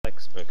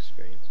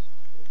Experience.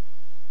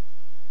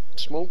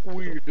 Smoke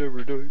weed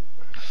every day.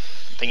 I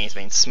think he's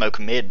been smoke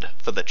mid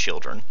for the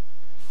children.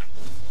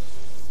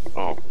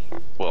 Oh,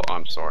 well,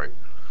 I'm sorry.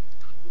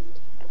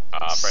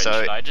 Brent, So-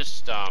 should I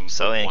just so put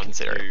 1,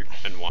 inconsiderate.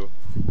 2, and 1?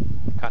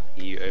 Can't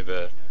hear you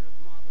over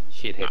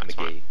shithead No, it's McGee.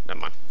 fine. Never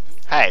mind.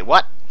 Hey,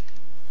 what?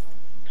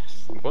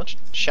 What?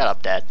 Shut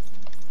up, Dad.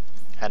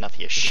 Had enough of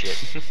your shit.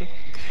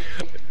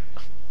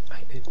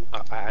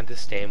 I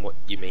understand what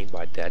you mean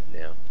by dad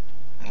now.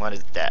 What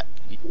is that?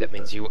 That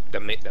means you want to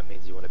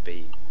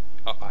be.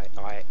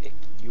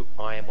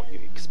 I am what you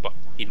expect.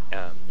 You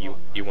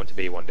want to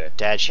be one day.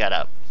 Dad, shut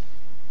up.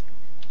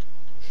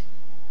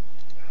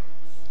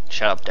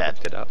 Shut up, Dad.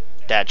 Looked it up.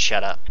 Dad,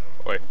 shut up.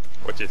 Wait,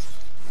 what's this?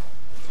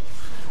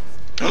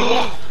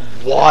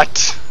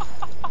 What?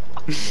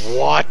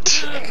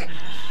 What?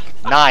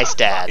 Nice,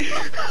 Dad.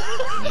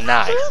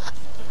 Nice.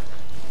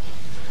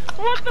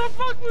 What the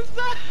fuck was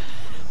that?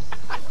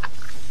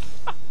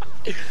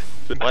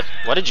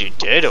 What did you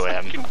do to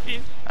him?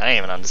 I don't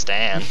even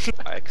understand.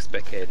 I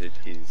expected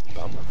his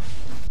bum.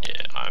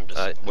 Yeah, I'm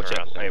just Watch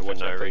out! Hey, watch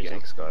out for the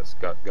gangs, guys.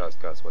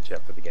 Guys, watch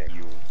out for the gang.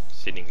 You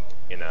sitting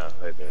in a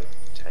over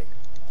tank.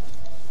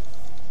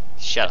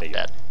 Shut up,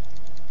 Dad.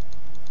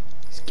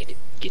 Just get it.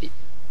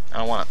 I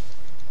don't want it.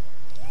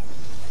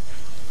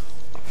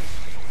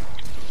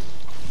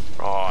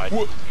 Right.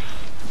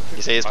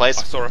 You see this I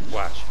place? saw a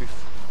flash.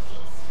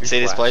 You see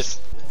this place?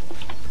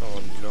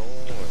 Oh no.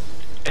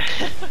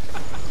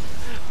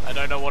 I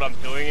don't know what I'm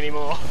doing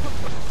anymore.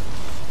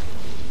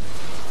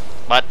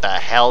 What the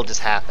hell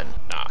just happened?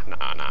 Nah.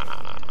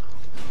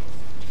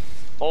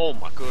 Oh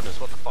my goodness,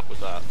 what the fuck was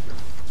that?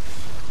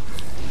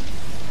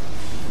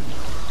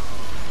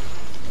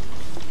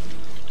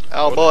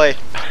 Oh boy.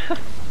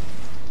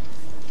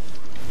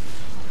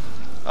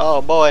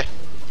 Oh boy.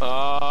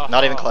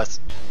 Not even close.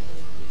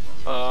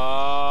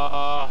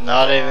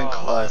 Not even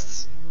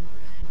close.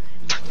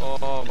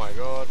 Oh my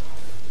god.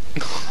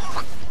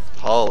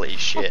 Holy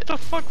shit. What the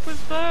fuck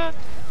was that?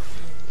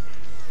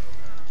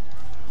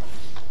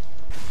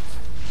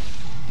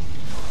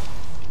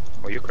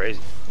 Oh, you're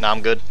crazy. No,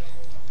 I'm good.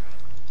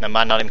 Never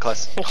mind, not even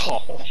close.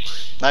 Oh.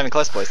 Not even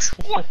close, boys.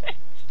 What?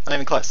 Not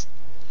even close.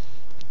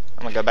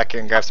 I'm gonna go back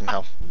here and grab some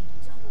health.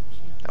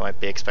 I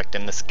won't be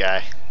expecting this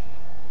guy.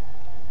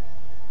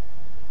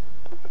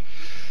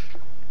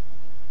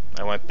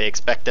 I won't be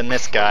expecting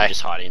this guy.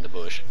 Just hiding in the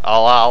bush.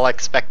 I'll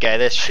expect gay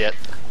this shit.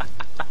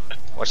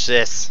 Watch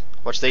this.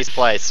 Watch these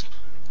plays.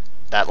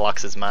 That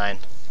Lux is mine.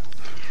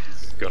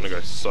 This is gonna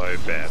go so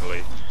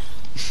badly.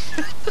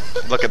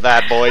 Look at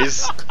that,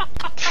 boys.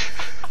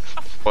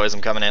 Boys,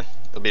 I'm coming in.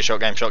 It'll be a short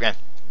game, short game.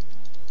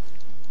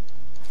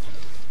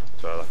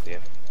 So I like the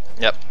end.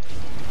 Yep.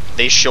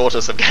 The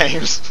shortest of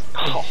games.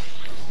 Oh,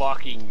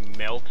 fucking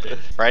melted.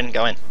 Brayden,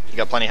 go in. You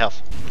got plenty of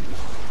health.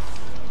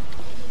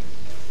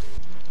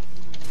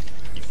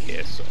 You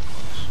care so much.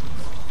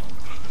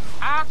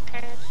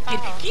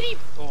 Get him!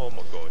 Oh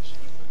my gosh.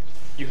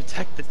 You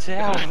attacked the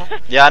tower.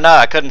 Yeah, I know,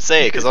 I couldn't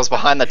see it because I was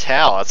behind the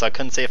tower, so I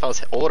couldn't see if I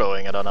was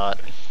autoing it or not.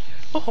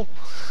 Oh.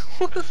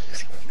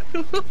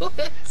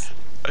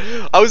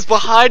 I was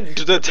behind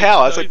the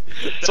tower,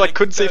 so I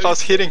couldn't see if I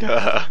was hitting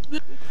her.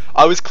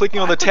 I was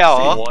clicking on the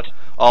tower. What?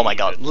 Oh my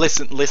god,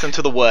 listen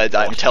to the words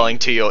I'm telling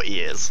to your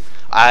ears.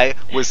 I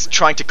was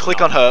trying to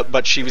click on her,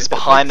 but she was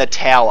behind the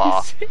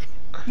tower,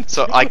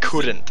 so I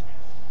couldn't.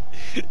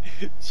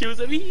 She was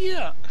over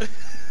here.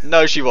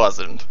 No, she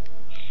wasn't.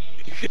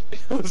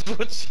 I was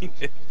watching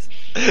it.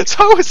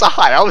 So was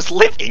I was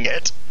living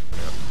it.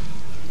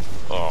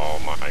 Oh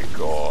my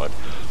god.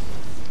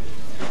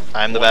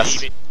 I'm the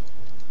best.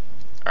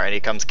 Alright,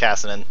 here comes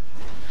Cassinan.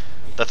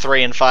 The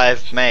 3 and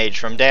 5 mage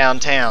from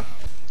downtown.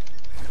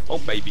 Oh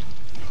baby.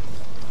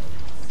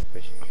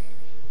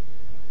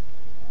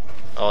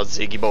 Oh,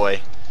 Ziggy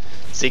boy.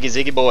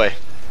 Ziggy boy.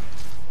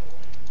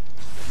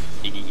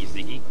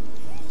 Ziggy.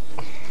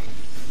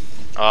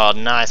 Oh,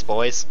 nice,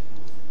 boys.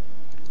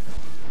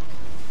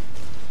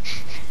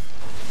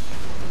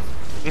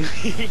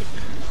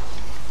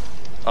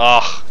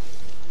 Oh.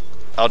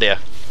 Oh dear.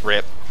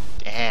 Rip.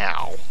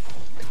 Ow.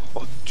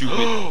 Oh, do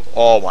it.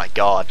 Oh my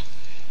god.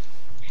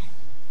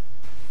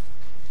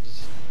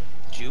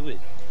 Do it.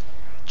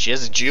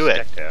 Just do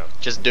it. Stacked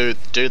out. Just do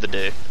the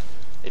do,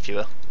 if you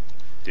will.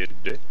 Do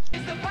it.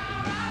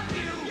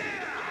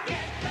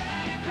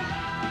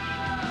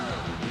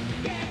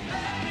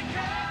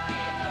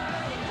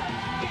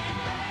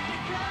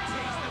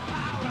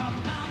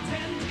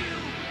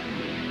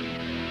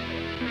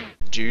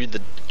 Do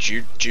the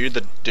do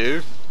the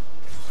do.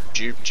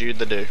 Do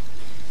the do.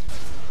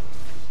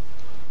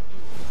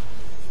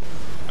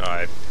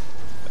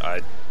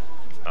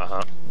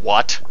 Uh-huh.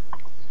 What?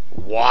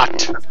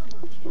 What?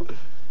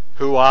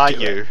 Who are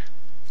you?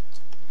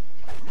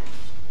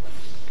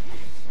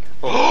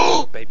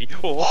 Oh, baby.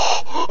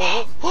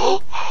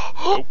 Oh.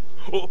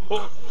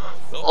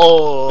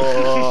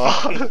 Oh,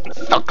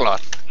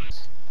 Thuckloth.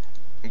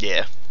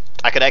 Yeah,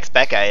 I could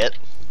X-Pack it.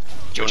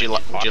 Would you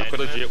I could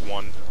legit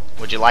won.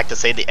 Would you like to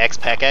see the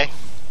X-Pack?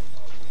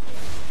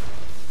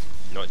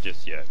 No, not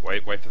just yet.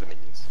 Wait for the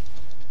minions.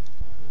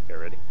 Okay,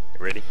 ready?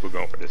 You ready? We're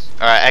going for this.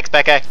 Alright, X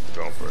back A.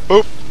 We're going for it.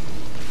 Boop!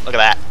 Look at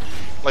that.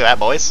 Look at that,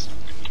 boys.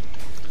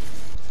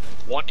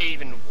 What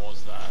even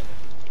was that?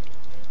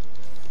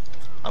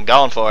 I'm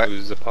going for It it.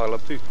 was a pile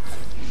of poo.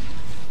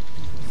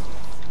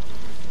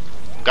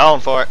 I'm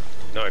going for it.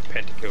 No,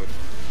 Penta killed.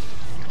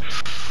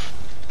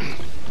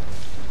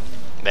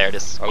 There it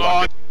is. I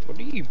like it. What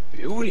are you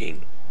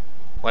building?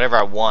 Whatever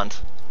I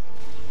want.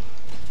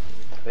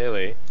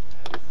 Clearly.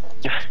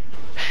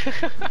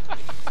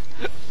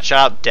 Shut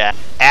up, Dad.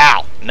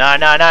 Ow! No,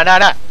 no, no, no,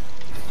 no!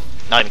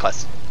 Not even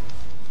close.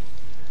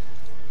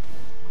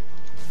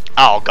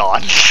 Oh,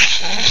 God.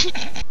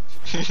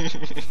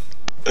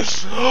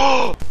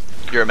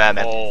 You're a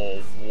madman. Oh,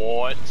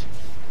 what?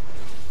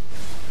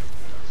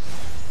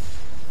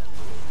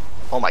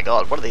 Oh my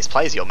God, what are these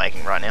plays you're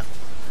making right now?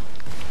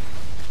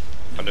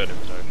 I don't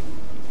even know.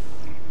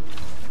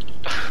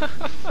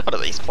 What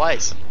are these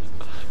plays?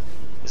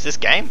 Is this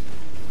game?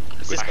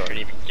 Is this I couldn't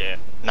even get.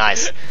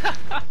 nice?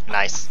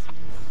 Nice.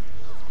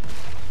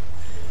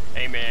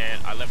 Hey man,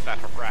 I left that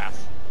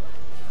harass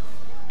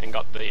and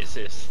got the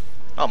assist.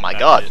 Oh my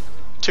That's God. it.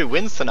 2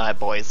 wins tonight,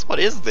 boys. What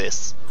is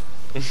this?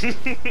 Don't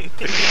even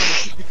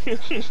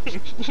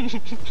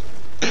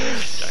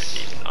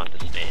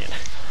understand.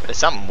 There's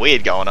something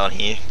weird going on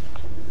here.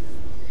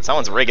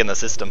 Someone's rigging the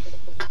system.